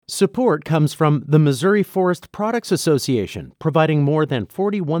Support comes from the Missouri Forest Products Association, providing more than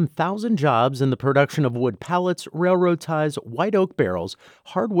 41,000 jobs in the production of wood pallets, railroad ties, white oak barrels,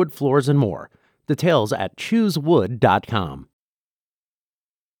 hardwood floors, and more. Details at choosewood.com.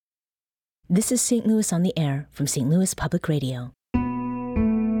 This is St. Louis on the Air from St. Louis Public Radio.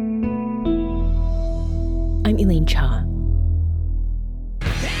 I'm Elaine Cha.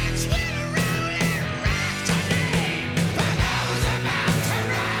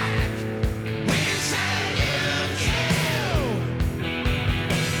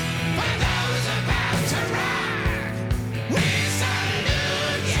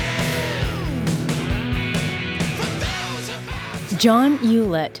 John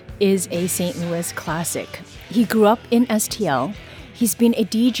Ulett is a St. Louis classic. He grew up in STL. He's been a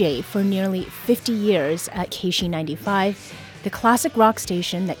DJ for nearly 50 years at KSHE-95, the classic rock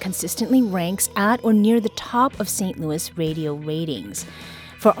station that consistently ranks at or near the top of St. Louis radio ratings.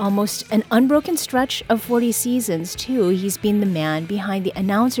 For almost an unbroken stretch of 40 seasons, too, he's been the man behind the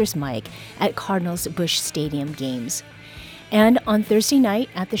announcer's mic at Cardinals Busch Stadium games. And on Thursday night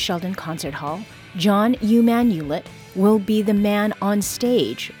at the Sheldon Concert Hall, John U-Man Ulett will be the man on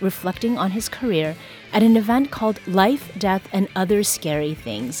stage reflecting on his career at an event called Life, Death, and Other Scary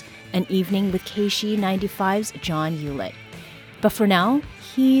Things, an evening with KSHE-95's John Ulett. But for now,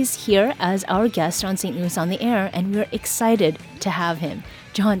 he's here as our guest on St. Louis on the Air, and we're excited to have him.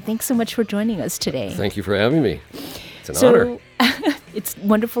 John, thanks so much for joining us today. Thank you for having me. It's an honor. It's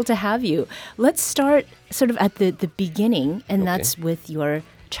wonderful to have you. Let's start sort of at the beginning, and that's with your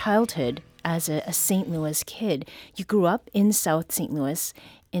childhood as a St. Louis kid. You grew up in South St. Louis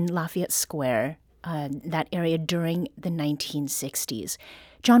in Lafayette Square, that area during the 1960s.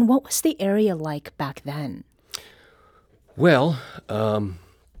 John, what was the area like back then? Well,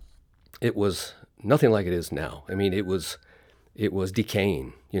 it was nothing like it is now. I mean, it was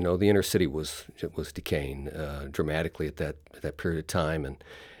decaying. You know, the inner city was decaying dramatically at that period of time,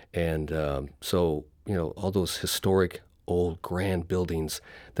 and so you know, all those historic old grand buildings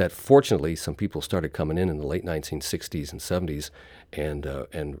that fortunately some people started coming in the late 1960s and 70s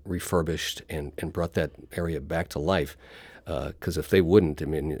and refurbished and brought that area back to life. Because if they wouldn't, I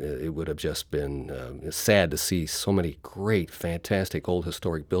mean, it would have just been sad to see so many great, fantastic old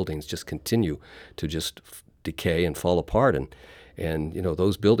historic buildings just continue to just decay and fall apart. And you know,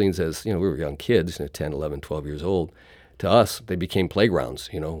 those buildings, as you know, we were young kids, 10, 11, 12 years old. To us, they became playgrounds.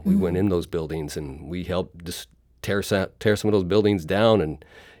 You know, we went in those buildings and we helped just tear some of those buildings down, and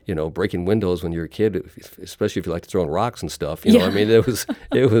you know, breaking windows when you're a kid, especially if you like to throw in rocks and stuff. You know, I mean, it was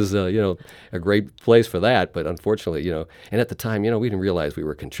you know, a great place for that. But unfortunately, you know, and at the time, you know, we didn't realize we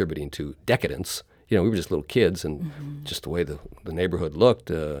were contributing to decadence. You know, we were just little kids, and just the way the neighborhood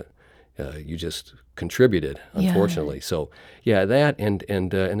looked, you just contributed, unfortunately. So yeah, that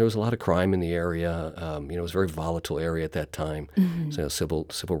and there was a lot of crime in the area. You know, it was a very volatile area at that time. So civil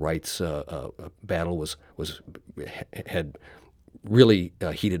rights battle had really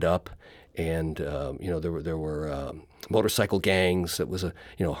heated up, and you know, there were motorcycle gangs. It was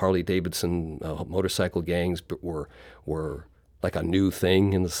Harley Davidson motorcycle gangs were like a new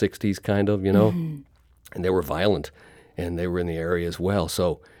thing in the 60s, kind of, you know, and they were violent, and they were in the area as well.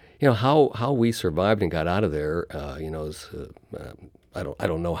 So you know, how we survived and got out of there, you know, I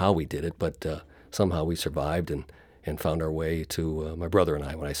don't know how we did it, but somehow we survived and found our way to, my brother and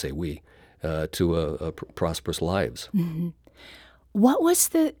I, when I say we, to a prosperous lives. What was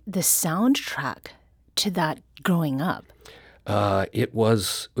the soundtrack to that growing up? It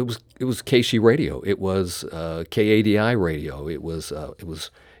was KSHE radio. It was KADI radio. It was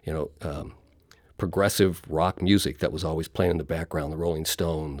you know, progressive rock music that was always playing in the background, the Rolling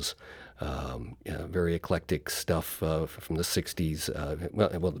Stones, very eclectic stuff from the 60s.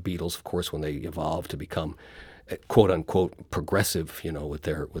 Well, the Beatles, of course, when they evolved to become quote-unquote progressive, you know, with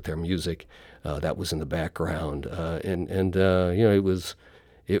their music, that was in the background. And you know,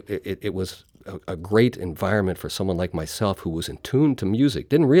 it was a great environment for someone like myself who was in tune to music.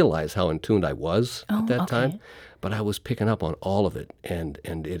 Didn't realize how in tuned I was at that time. But I was picking up on all of it, and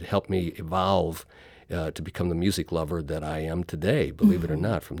it helped me evolve to become the music lover that I am today, believe it or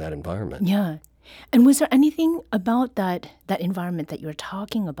not, from that environment. Yeah. And was there anything about that environment that you were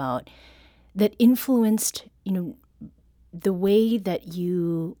talking about that influenced, you know, the way that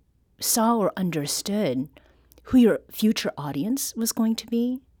you saw or understood who your future audience was going to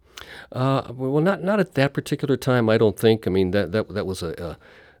be? Well, not at that particular time, I don't think. I mean, that was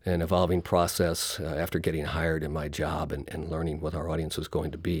an evolving process after getting hired in my job and learning what our audience was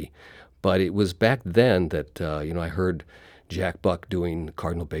going to be. But it was back then that, you know, I heard Jack Buck doing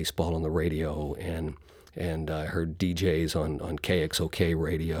Cardinal baseball on the radio, and and I heard DJs on KXOK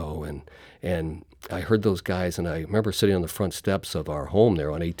radio, and I heard those guys, and I remember sitting on the front steps of our home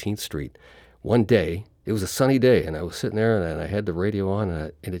there on 18th Street one day. It was a sunny day, and I was sitting there, and I had the radio on,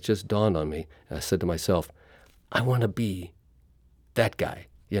 and it just dawned on me. And I said to myself, I want to be that guy.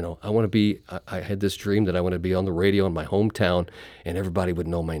 I want to be, I had this dream that I want to be on the radio in my hometown, and everybody would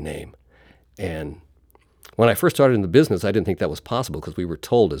know my name. And when I first started in the business, I didn't think that was possible, because we were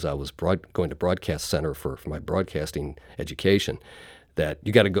told as I was going to Broadcast Center for my broadcasting education that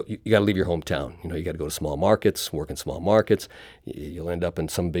you got to leave your hometown. You got to go to small markets, work in small markets. You'll end up in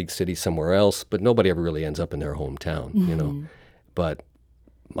some big city somewhere else, but nobody ever really ends up in their hometown, But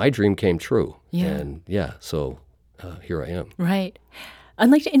my dream came true. Yeah. And so here I am. Right. I'd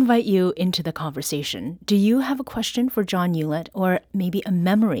like to invite you into the conversation. Do you have a question for John Ulett, or maybe a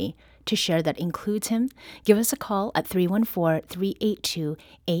memory to share that includes him? Give us a call at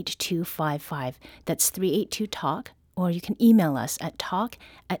 314-382-8255. That's 382-TALK. Or you can email us at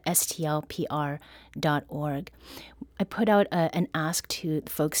talk@stlpr.org. I put out an ask to the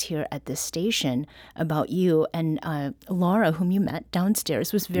folks here at this station about you, and Laura, whom you met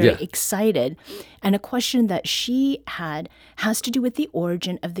downstairs, was very excited. And a question that she had has to do with the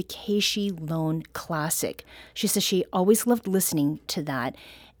origin of the KSHE Lone Classic. She says she always loved listening to that,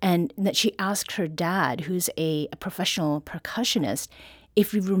 and that she asked her dad, who's a professional percussionist,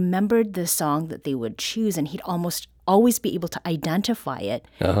 if he remembered the song that they would choose, and he'd almost always be able to identify it.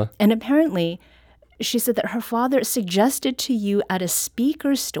 And apparently, she said that her father suggested to you at a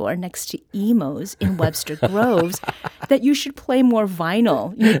speaker store next to Emo's in Webster Groves that you should play more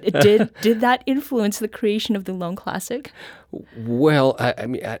vinyl. Did that influence the creation of the Lone Classic? Well, I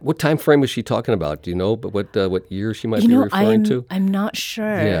mean, what time frame was she talking about? Do you know? But what year she might be referring to? I'm not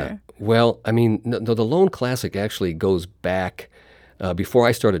sure. Yeah. Well, I mean, the Lone Classic actually goes back before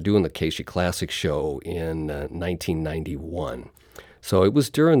I started doing the KSHE Classic show in 1991. So it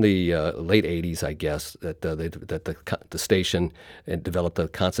was during the late 80s, I guess, that the station developed the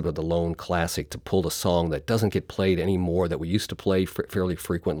concept of the Lone Classic to pull the song that doesn't get played anymore, that we used to play fairly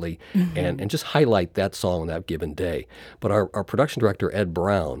frequently, and just highlight that song on that given day. But our production director, Ed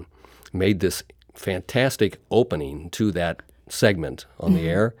Brown, made this fantastic opening to that segment on the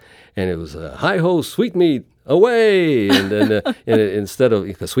air, and it was hi-ho, sweetmeat, away, and then instead of,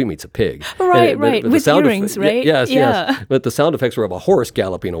 because sweetmeat's a pig, right, but with earrings, right? Yes. But the sound effects were of a horse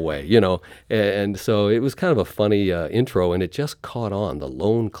galloping away, and so it was kind of a funny intro, and it just caught on, the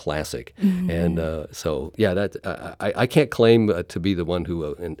Lone Classic, and I can't claim to be the one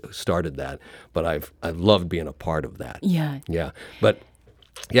who started that, but I've loved being a part of that. But.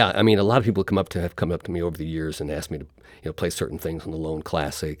 Yeah, I mean, a lot of people have come up to me over the years and asked me to, play certain things on the Lone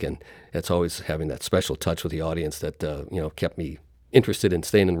Classic, and it's always having that special touch with the audience that kept me interested in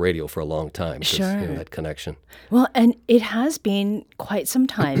staying in radio for a long time. Sure, that connection. Well, and it has been quite some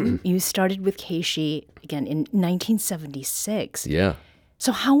time. You started with KSHE again in 1976. Yeah.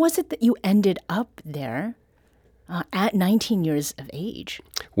 So how was it that you ended up there? At 19 years of age?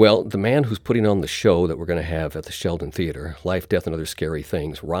 Well, the man who's putting on the show that we're going to have at the Sheldon Theater, Life, Death, and Other Scary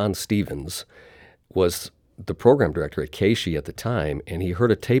Things, Ron Stevens, was the program director at KSHE at the time, and he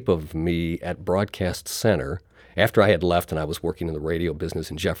heard a tape of me at Broadcast Center after I had left and I was working in the radio business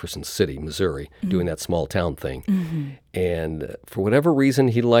in Jefferson City, Missouri, doing that small town thing. And for whatever reason,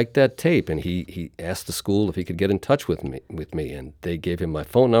 he liked that tape, and he asked the school if he could get in touch with me, and they gave him my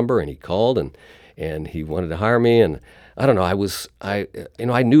phone number, and he called, and he wanted to hire me, and I don't know. I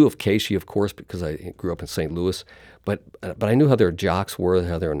knew of KSHE, of course, because I grew up in St. Louis, but I knew how their jocks were,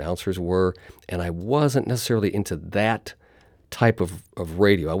 how their announcers were, and I wasn't necessarily into that type of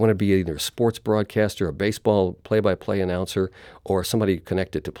radio. I wanted to be either a sports broadcaster, a baseball play-by-play announcer, or somebody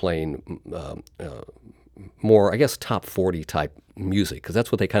connected to playing more, I guess, top 40 type music, because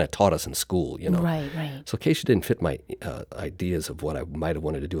that's what they kind of taught us in school, Right. So KSHE didn't fit my ideas of what I might have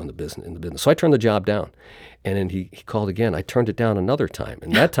wanted to do in the business. So I turned the job down, and then he called again. I turned it down another time,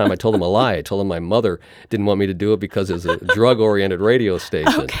 and that time I told him a lie. I told him my mother didn't want me to do it because it's a drug-oriented radio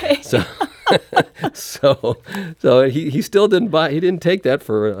station. Okay. So he still didn't buy. He didn't take that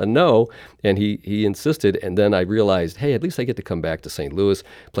for a no, and he insisted. And then I realized, hey, at least I get to come back to St. Louis,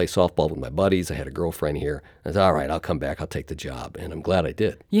 play softball with my buddies. I had a girlfriend here. I said, all right, I'll come back. I'll take the job, and I'm glad I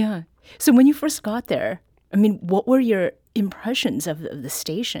did. Yeah. So when you first got there, I mean, what were your impressions of the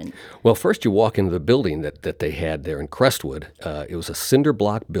station? Well, first you walk into the building that they had there in Crestwood. It was a cinder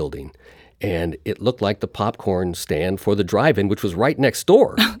block building. and it looked like the popcorn stand for the drive-in, which was right next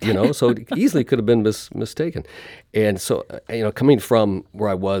door, so it easily could have been mistaken. And so, coming from where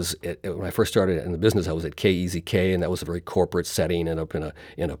I was when I first started in the business, I was at KSHE, and that was a very corporate setting and up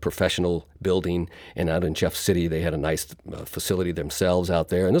in a professional building. And out in Jeff City, they had a nice facility themselves out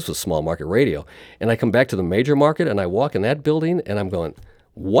there, and this was small market radio. And I come back to the major market, and I walk in that building, and I'm going,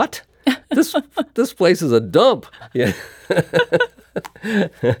 what? This place is a dump. Yeah.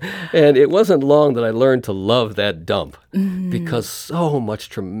 And it wasn't long that I learned to love that dump because so much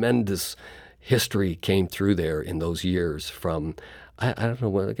tremendous history came through there in those years from, I don't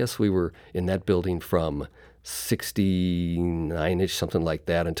know, I guess we were in that building from 69-ish, something like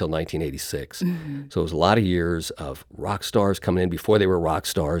that, until 1986. So it was a lot of years of rock stars coming in before they were rock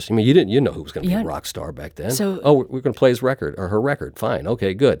stars. I mean, you know who was going to be a rock star back then. So, we're going to play his record or her record. Fine.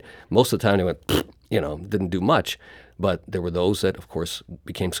 Okay, good. Most of the time they went, didn't do much. But there were those that, of course,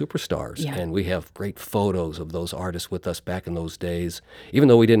 became superstars. Yeah. And we have great photos of those artists with us back in those days. Even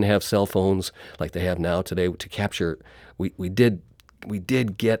though we didn't have cell phones like they have now today to capture, we did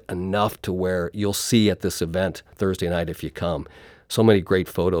get enough to where you'll see at this event Thursday night if you come, so many great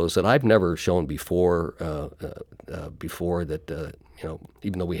photos that I've never shown before that,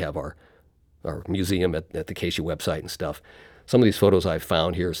 even though we have our museum at the KSHE website and stuff, some of these photos I've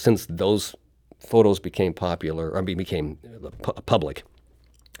found here since those photos became popular, became public,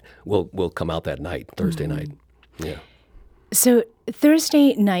 will come out that night, Thursday night. Yeah. So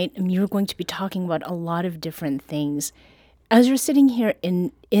Thursday night, you're going to be talking about a lot of different things. As you're sitting here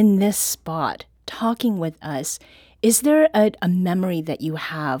in this spot talking with us, is there a memory that you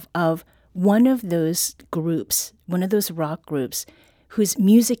have of one of those groups, one of those rock groups, whose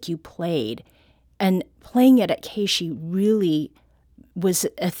music you played, and playing it at KSHE really was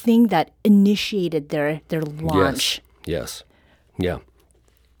a thing that initiated their launch? Yes. Yeah.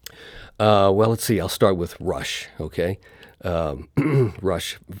 Well, let's see. I'll start with Rush, okay?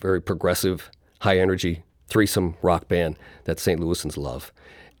 Rush, very progressive, high energy, threesome rock band that St. Louisans love.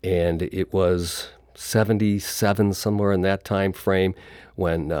 And it was 77, somewhere in that time frame,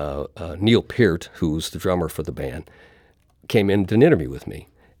 when Neil Peart, who's the drummer for the band, came in and did an interview with me.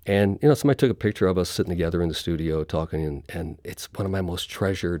 And, somebody took a picture of us sitting together in the studio talking, and it's one of my most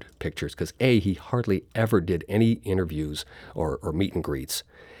treasured pictures because, A, he hardly ever did any interviews or meet and greets.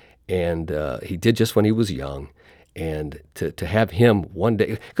 And he did just when he was young. And to have him one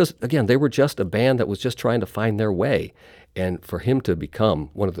day, because, again, they were just a band that was just trying to find their way. And for him to become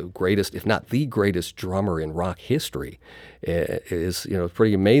one of the greatest, if not the greatest drummer in rock history is,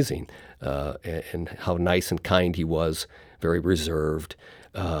 pretty amazing. And how nice and kind he was, very reserved.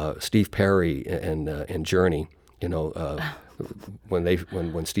 Steve Perry and Journey,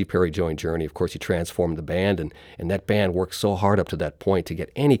 when Steve Perry joined Journey, of course, he transformed the band, and that band worked so hard up to that point to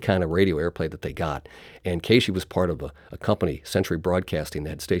get any kind of radio airplay that they got. And KSHE was part of a company, Century Broadcasting,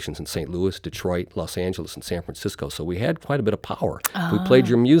 that had stations in St. Louis, Detroit, Los Angeles, and San Francisco. So we had quite a bit of power. If we played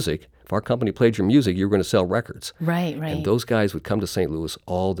your music, if our company played your music, you were going to sell records. Right. And those guys would come to St. Louis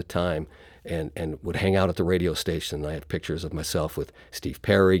all the time and would hang out at the radio station. And I have pictures of myself with Steve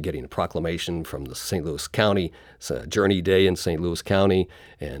Perry getting a proclamation from the St. Louis County Journey Day in St. Louis County,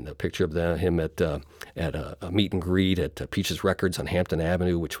 and a picture of him at a meet and greet at Peaches Records on Hampton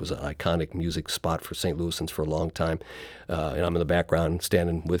Avenue, which was an iconic music spot for St. Louisans for a long time. And I'm in the background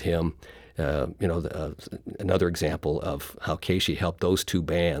standing with him. Another example of how KSHE helped those two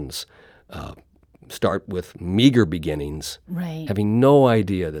bands start with meager beginnings, right, having no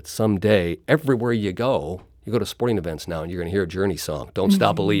idea that someday, everywhere you go to sporting events now and you're going to hear a Journey song, Don't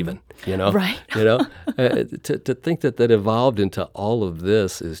Stop Believing, Right. To think that evolved into all of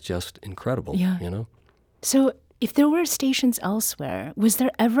this is just incredible, So if there were stations elsewhere, was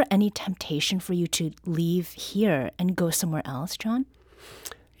there ever any temptation for you to leave here and go somewhere else, John?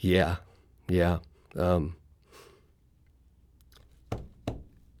 Yeah.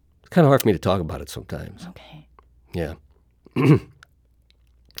 Kind of hard for me to talk about it sometimes. Okay. Yeah.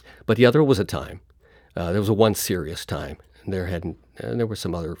 But there was a time. There was one serious time. There were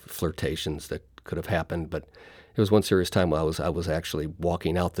some other flirtations that could have happened, but there was one serious time when I was actually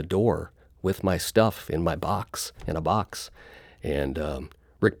walking out the door with my stuff in a box. And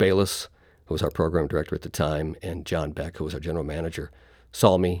Rick Bayless, who was our program director at the time, and John Beck, who was our general manager,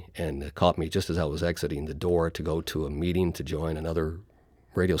 saw me and caught me just as I was exiting the door to go to a meeting to join another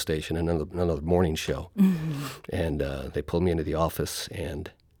radio station and another morning show. Mm-hmm. And they pulled me into the office, and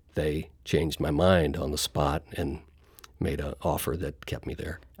they changed my mind on the spot and made an offer that kept me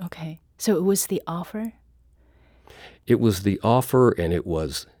there. Okay. So it was the offer? It was the offer, and it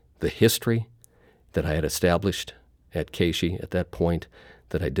was the history that I had established at KSHE at that point,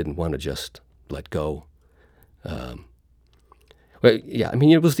 that I didn't want to just let go. Well, yeah, I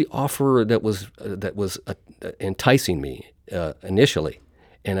mean, it was the offer that was enticing me initially.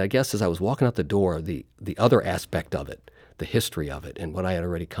 And I guess as I was walking out the door, the other aspect of it, the history of it, and what I had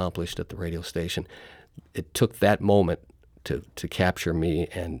already accomplished at the radio station, it took that moment to capture me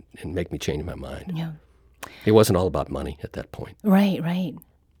and make me change my mind. Yeah. It wasn't all about money at that point. Right, right.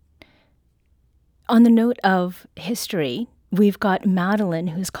 On the note of history, we've got Madeline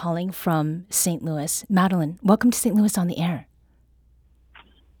who's calling from St. Louis. Madeline, welcome to St. Louis on the Air.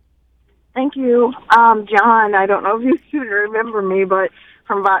 Thank you. John, I don't know if you remember me, but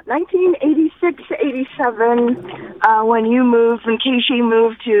from about 1986 to 87, when KSHE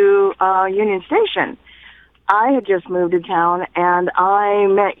moved to Union Station, I had just moved to town, and I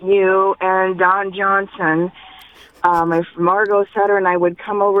met you and Don Johnson. If Margot Sutter and I would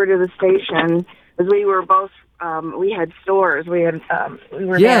come over to the station, because we were both, we had stores. We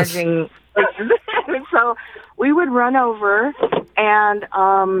were Yes. managing places. So we would run over and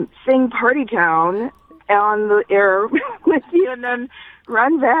sing Party Town on the air with you, and then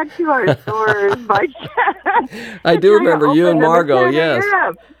run back to our stores by I do remember you and Margot, yes.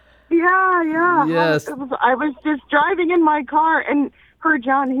 Yeah. Yes. I was just driving in my car and heard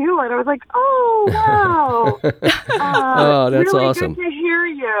John Hewlett. I was like, oh, wow. Oh, that's really awesome. Good to hear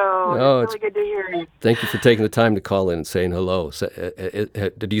you. Oh, it's really good to hear you. Thank you for taking the time to call in and saying hello. So,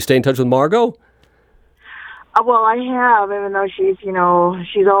 did you stay in touch with Margot? Well, I have, even though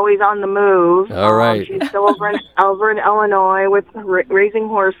she's always on the move. All right. She's still over in Illinois with raising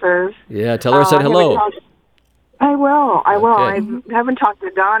horses. Yeah, tell her I said hello. I will. Okay. I haven't talked to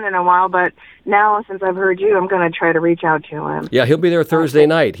Don in a while, but now since I've heard you, I'm going to try to reach out to him. Yeah, he'll be there Thursday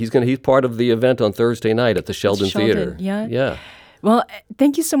night. He's part of the event on Thursday night at the Sheldon Theater. Yeah. Well,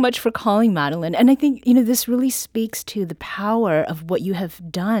 thank you so much for calling, Madeline. And I think, this really speaks to the power of what you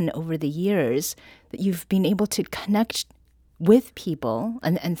have done over the years, that you've been able to connect with people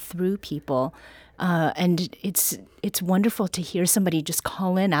and through people. And it's wonderful to hear somebody just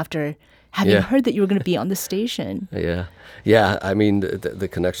call in after having heard that you were going to be on the station. Yeah. I mean, the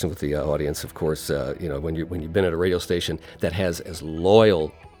connection with the audience, of course. When you've been at a radio station that has as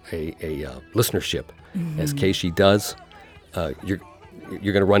loyal a listenership as KSHE does, you're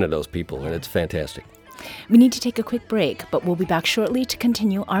going to run into those people, and it's fantastic. We need to take a quick break, but we'll be back shortly to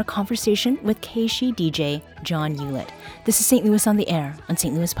continue our conversation with KSHE DJ John Ulett. This is St. Louis on the Air on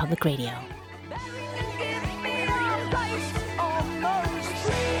St. Louis Public Radio.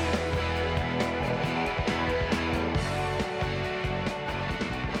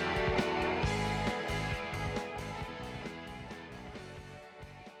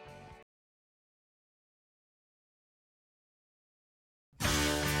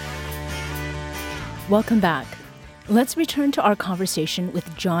 Welcome back. Let's return to our conversation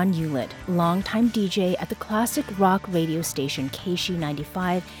with John Ulett, longtime DJ at the classic rock radio station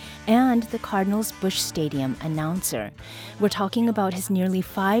KSHE-95 and the Cardinals Busch Stadium announcer. We're talking about his nearly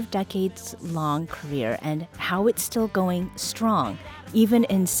 5 decades-long career and how it's still going strong, even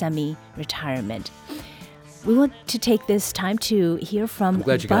in semi-retirement. We want to take this time to hear from I'm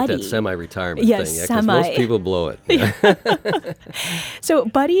glad you Buddy. got that semi-retirement Yes, thing. semi. Because most people blow it. So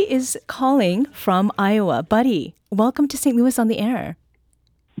Buddy is calling from Iowa. Buddy, welcome to St. Louis on the Air.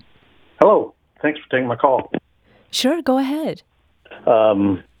 Hello. Thanks for taking my call. Sure, go ahead.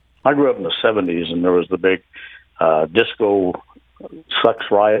 I grew up in the 70s, and there was the big disco sex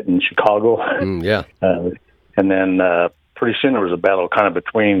riot in Chicago. Yeah. And then pretty soon there was a battle kind of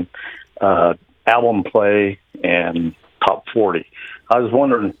between album play and top 40. I was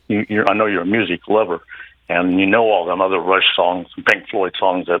wondering, I know you're a music lover, and you know all them other Rush songs, Pink Floyd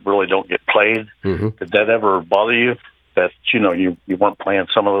songs that really don't get played. Mm-hmm. Did that ever bother you, that you weren't playing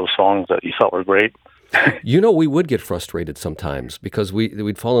some of those songs that you thought were great? We would get frustrated sometimes because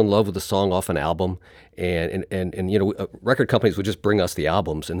we'd fall in love with a song off an album, and record companies would just bring us the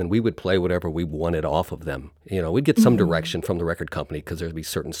albums, and then we would play whatever we wanted off of them. We'd get some direction from the record company because there'd be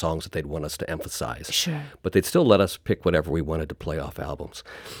certain songs that they'd want us to emphasize. Sure. But they'd still let us pick whatever we wanted to play off albums.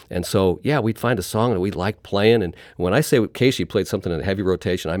 And so, we'd find a song that we liked playing, and when I say KSHE played something in heavy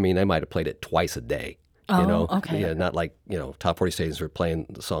rotation, I mean they might have played it twice a day. Okay. Yeah, not like, top 40 stations were playing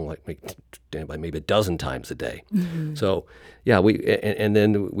the song like maybe a dozen times a day. Mm-hmm. So, and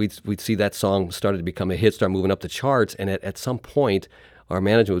then we'd see that song started to become a hit, start moving up the charts, and at some point, our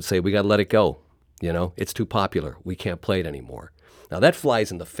management would say, we got to let it go. It's too popular. We can't play it anymore. Now, that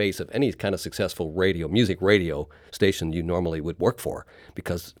flies in the face of any kind of successful music radio station you normally would work for,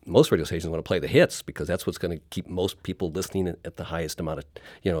 because most radio stations want to play the hits because that's what's going to keep most people listening at the highest amount of,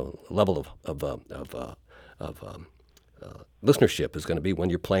 level of listenership is going to be when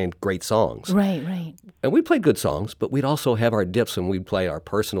you're playing great songs. Right, right. And we played good songs, but we'd also have our dips and we'd play our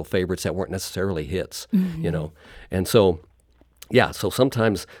personal favorites that weren't necessarily hits, And so, yeah, so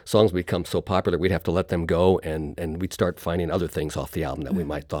sometimes songs become so popular we'd have to let them go, and we'd start finding other things off the album that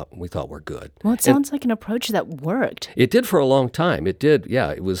we thought were good. Well, it sounds like an approach that worked. It did for a long time. It did,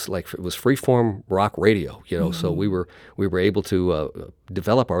 yeah. It was freeform rock radio, So we were able to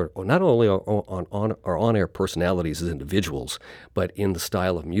develop our not only our on-air personalities as individuals, but in the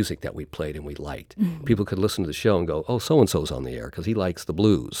style of music that we played and we liked. People could listen to the show and go, "Oh, so and so's on the air because he likes the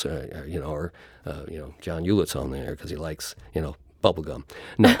blues," or John Ulett's on the air because he likes bubblegum.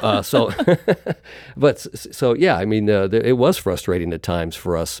 No, so yeah, I mean, it was frustrating at times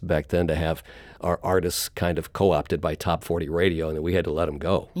for us back then to have our artists kind of co-opted by top 40 radio, and we had to let them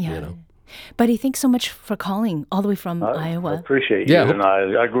go. Yeah. Buddy, thanks so much for calling all the way from Iowa. I appreciate you. Yeah. And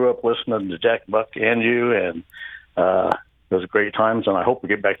I grew up listening to Jack Buck and you, and it was great times, and I hope we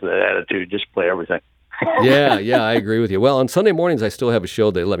get back to that attitude, just play everything. Yeah, I agree with you. Well, on Sunday mornings, I still have a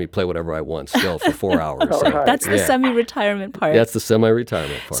show. They let me play whatever I want still for 4 hours. So. That's the semi-retirement part. That's the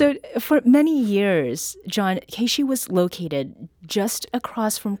semi-retirement part. So for many years, John, KSHE was located just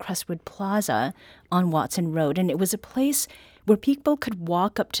across from Crestwood Plaza on Watson Road, and it was a place where people could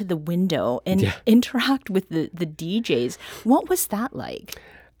walk up to the window and interact with the DJs. What was that like?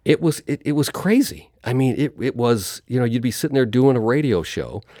 It was crazy. I mean, it was, you'd be sitting there doing a radio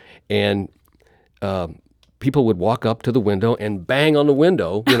show, and people would walk up to the window and bang on the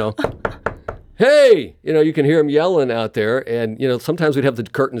window, hey, you can hear them yelling out there. And, sometimes we'd have the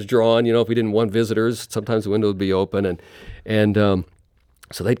curtains drawn, if we didn't want visitors, sometimes the window would be open. And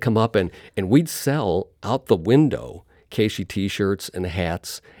so they'd come up and we'd sell out the window KSHE T-shirts and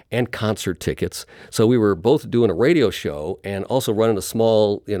hats and concert tickets. So we were both doing a radio show and also running a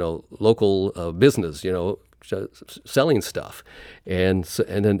small, local business, selling stuff, and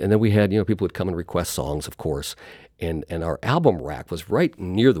then we had people would come and request songs, of course, and our album rack was right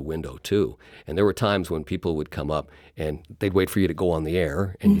near the window too. And there were times when people would come up and they'd wait for you to go on the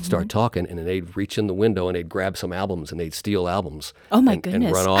air, and you'd start talking, and then they'd reach in the window and they'd grab some albums and they'd steal albums. Oh my goodness!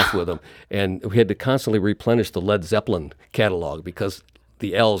 And run off with them. And we had to constantly replenish the Led Zeppelin catalog because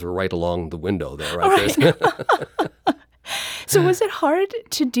the L's were right along the window there, right there. So was it hard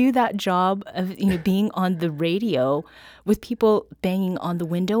to do that job of being on the radio with people banging on the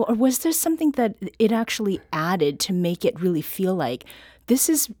window, or was there something that it actually added to make it really feel like this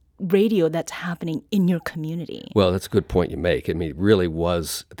is radio that's happening in your community? Well, that's a good point you make. I mean, it really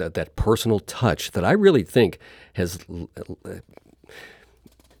was that personal touch that I really think has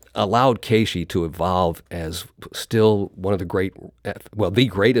allowed KSHE to evolve as still one of the the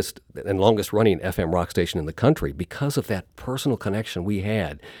greatest and longest running FM rock station in the country because of that personal connection we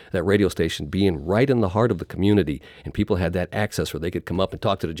had, that radio station being right in the heart of the community, and people had that access where they could come up and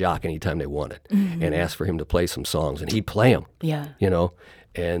talk to the jock anytime they wanted and ask for him to play some songs, and he'd play them. Yeah.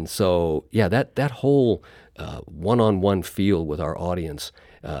 And so, that whole one-on-one feel with our audience,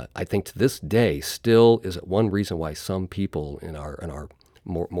 I think to this day still is one reason why some people in our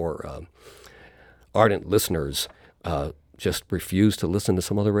more ardent listeners just refuse to listen to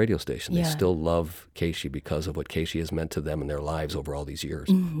some other radio station. They still love KSHE because of what KSHE has meant to them in their lives over all these years.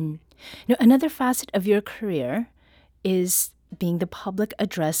 Mm-hmm. Now, another facet of your career is being the public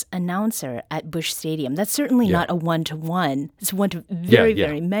address announcer at Busch Stadium. That's certainly not a one-to-one. It's one to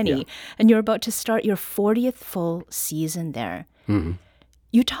very many. Yeah. And you're about to start your 40th full season there. Mm-hmm.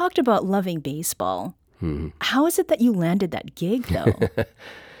 You talked about loving baseball. Mm-hmm. How is it that you landed that gig, though?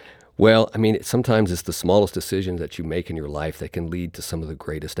 Well, I mean, sometimes it's the smallest decision that you make in your life that can lead to some of the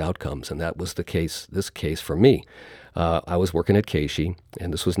greatest outcomes, and that was this case for me. I was working at KSHE,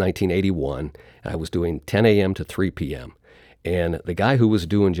 and this was 1981, and I was doing 10 a.m. to 3 p.m., and the guy who was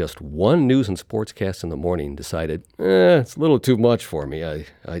doing just one news and sportscast in the morning decided, it's a little too much for me.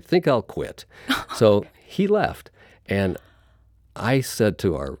 I think I'll quit. So he left, and I said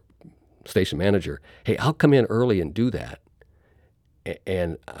to our station manager, hey, I'll come in early and do that.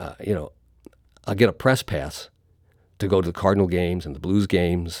 And, I'll get a press pass to go to the Cardinal games and the Blues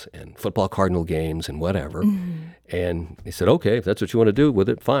games and football Cardinal games and whatever. Mm-hmm. And he said, okay, if that's what you want to do with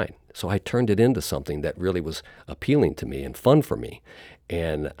it, fine. So I turned it into something that really was appealing to me and fun for me.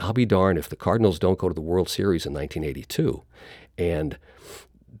 And I'll be darned if the Cardinals don't go to the World Series in 1982. And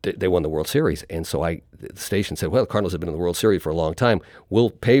they won the World Series. And so the station said, well, the Cardinals have been in the World Series for a long time.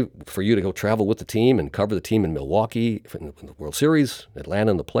 We'll pay for you to go travel with the team and cover the team in Milwaukee in the World Series, Atlanta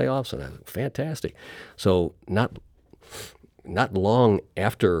in the playoffs. And I was fantastic. So not long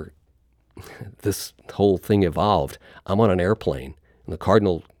after this whole thing evolved, I'm on an airplane, and the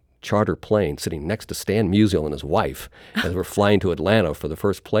Cardinal charter plane sitting next to Stan Musial and his wife as we're flying to Atlanta for the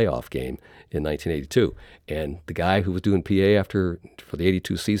first playoff game in 1982. And the guy who was doing PA for the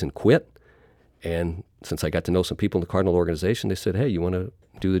 82 season quit. And since I got to know some people in the Cardinal organization, they said, hey, you want to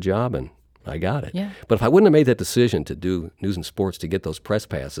do the job? And I got it. Yeah. But if I wouldn't have made that decision to do news and sports, to get those press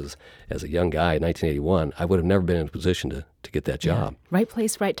passes as a young guy in 1981, I would have never been in a position to get that job. Yeah. Right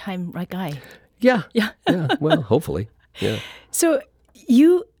place, right time, right guy. Yeah. Yeah. Yeah. Well, hopefully. Yeah. So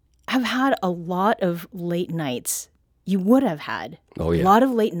you have had a lot of late nights. You would have had Oh, yeah. a lot of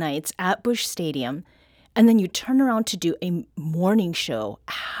late nights at Busch Stadium, and then you turn around to do a morning show.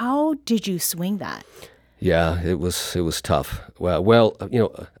 How did you swing that? Yeah, it was tough. Well,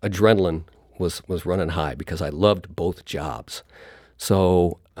 adrenaline was running high because I loved both jobs.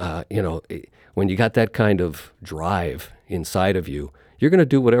 So, when you got that kind of drive inside of you, you're going to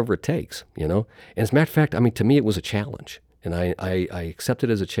do whatever it takes, And as a matter of fact, to me, it was a challenge. And I accepted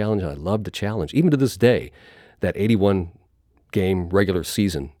it as a challenge, and I loved the challenge. Even to this day, that 81 game regular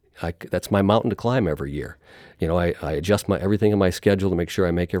season, that's my mountain to climb every year. I adjust everything in my schedule to make sure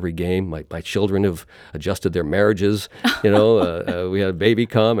I make every game. My children have adjusted their marriages. We had a baby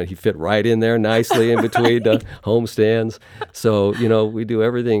come, and he fit right in there nicely in between the homestands. So, we do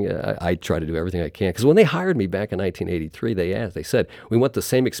everything. I try to do everything I can. Because when they hired me back in 1983, they said, we want the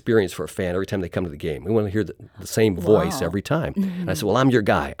same experience for a fan every time they come to the game. We want to hear the same voice every time. Mm-hmm. And I said, well, I'm your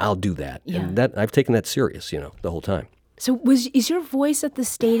guy. I'll do that. Yeah. And I've taken that serious, the whole time. So is your voice at the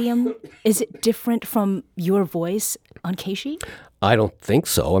stadium, is it different from your voice on KSHE? I don't think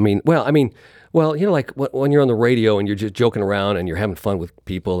so. Like when you're on the radio and you're just joking around and you're having fun with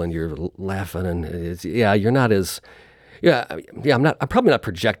people and you're laughing and you're not as, I'm probably not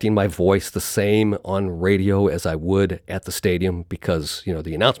projecting my voice the same on radio as I would at the stadium because,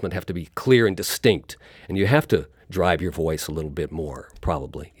 the announcement have to be clear and distinct and you have to drive your voice a little bit more,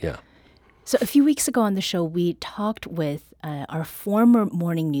 probably, yeah. So a few weeks ago on the show, we talked with our former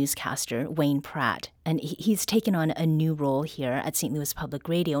morning newscaster, Wayne Pratt, and he's taken on a new role here at St. Louis Public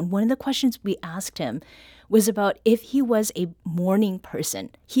Radio. And one of the questions we asked him was about if he was a morning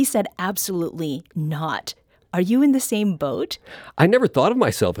person. He said absolutely not. Are you in the same boat? I never thought of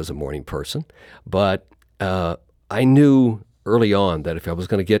myself as a morning person, but I knew early on that if I was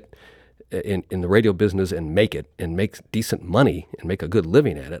going to get in the radio business and make decent money and make a good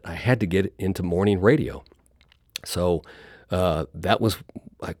living at it, I had to get into morning radio. So that was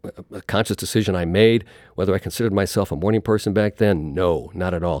a conscious decision I made. Whether I considered myself a morning person back then, no,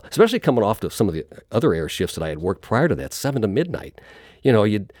 not at all. Especially coming off of some of the other air shifts that I had worked prior to that, 7 to midnight.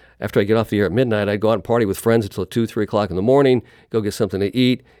 After I get off the air at midnight, I'd go out and party with friends until 2, 3 o'clock in the morning, go get something to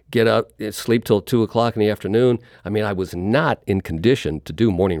eat, get up, sleep till 2 o'clock in the afternoon. I was not in condition to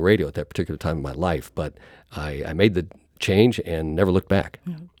do morning radio at that particular time of my life, but I made the change and never looked back.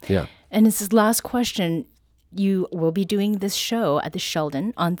 Mm-hmm. Yeah. And this is last question. You will be doing this show at the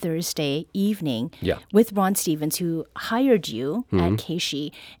Sheldon on Thursday evening with Ron Stevens, who hired you at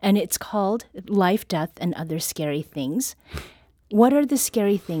KSHE, and it's called Life, Death, and Other Scary Things. What are the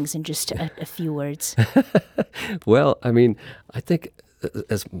scary things in just a few words? Well, I think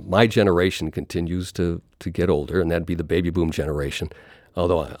as my generation continues to get older, and that'd be the baby boom generation,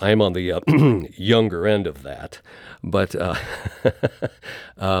 although I am on the younger end of that, but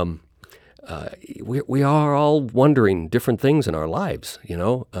we are all wondering different things in our lives,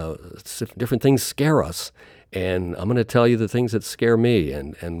 different things scare us. And I'm going to tell you the things that scare me,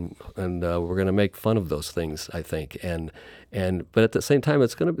 and we're going to make fun of those things, I think. But at the same time,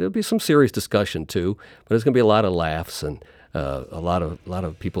 there'll be some serious discussion too. But it's going to be a lot of laughs and a lot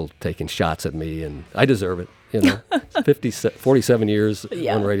of people taking shots at me, and I deserve it. 47 years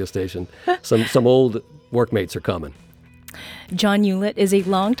on radio station. Some old workmates are coming. John Ulett is a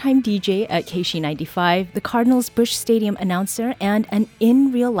longtime DJ at KSHE-95, the Cardinals Busch Stadium announcer, and an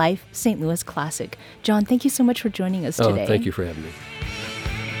in-real-life St. Louis classic. John, thank you so much for joining us today. Thank you for having me.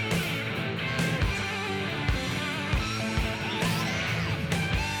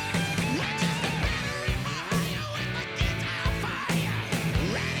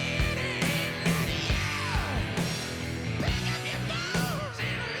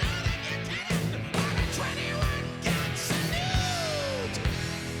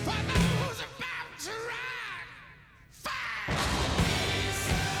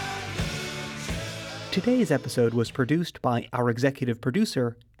 Today's episode was produced by our executive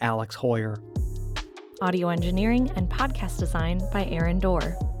producer, Alex Hoyer. Audio engineering and podcast design by Aaron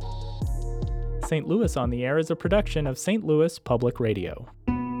Dorr. St. Louis on the Air is a production of St. Louis Public Radio.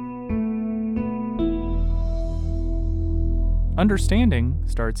 Understanding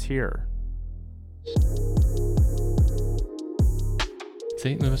starts here.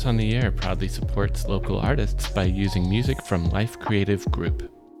 St. Louis on the Air proudly supports local artists by using music from Life Creative Group.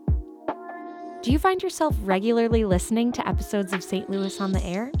 Do you find yourself regularly listening to episodes of St. Louis on the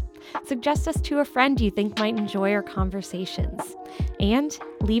Air? Suggest us to a friend you think might enjoy our conversations. And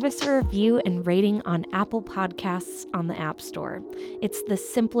leave us a review and rating on Apple Podcasts on the App Store. It's the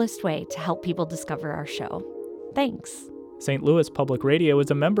simplest way to help people discover our show. Thanks. St. Louis Public Radio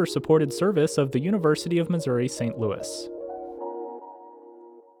is a member-supported service of the University of Missouri St. Louis.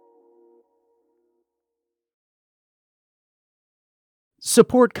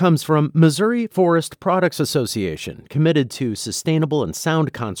 Support comes from Missouri Forest Products Association, committed to sustainable and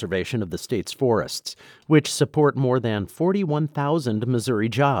sound conservation of the state's forests, which support more than 41,000 Missouri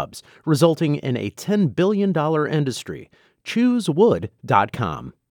jobs, resulting in a $10 billion industry. ChooseWood.com.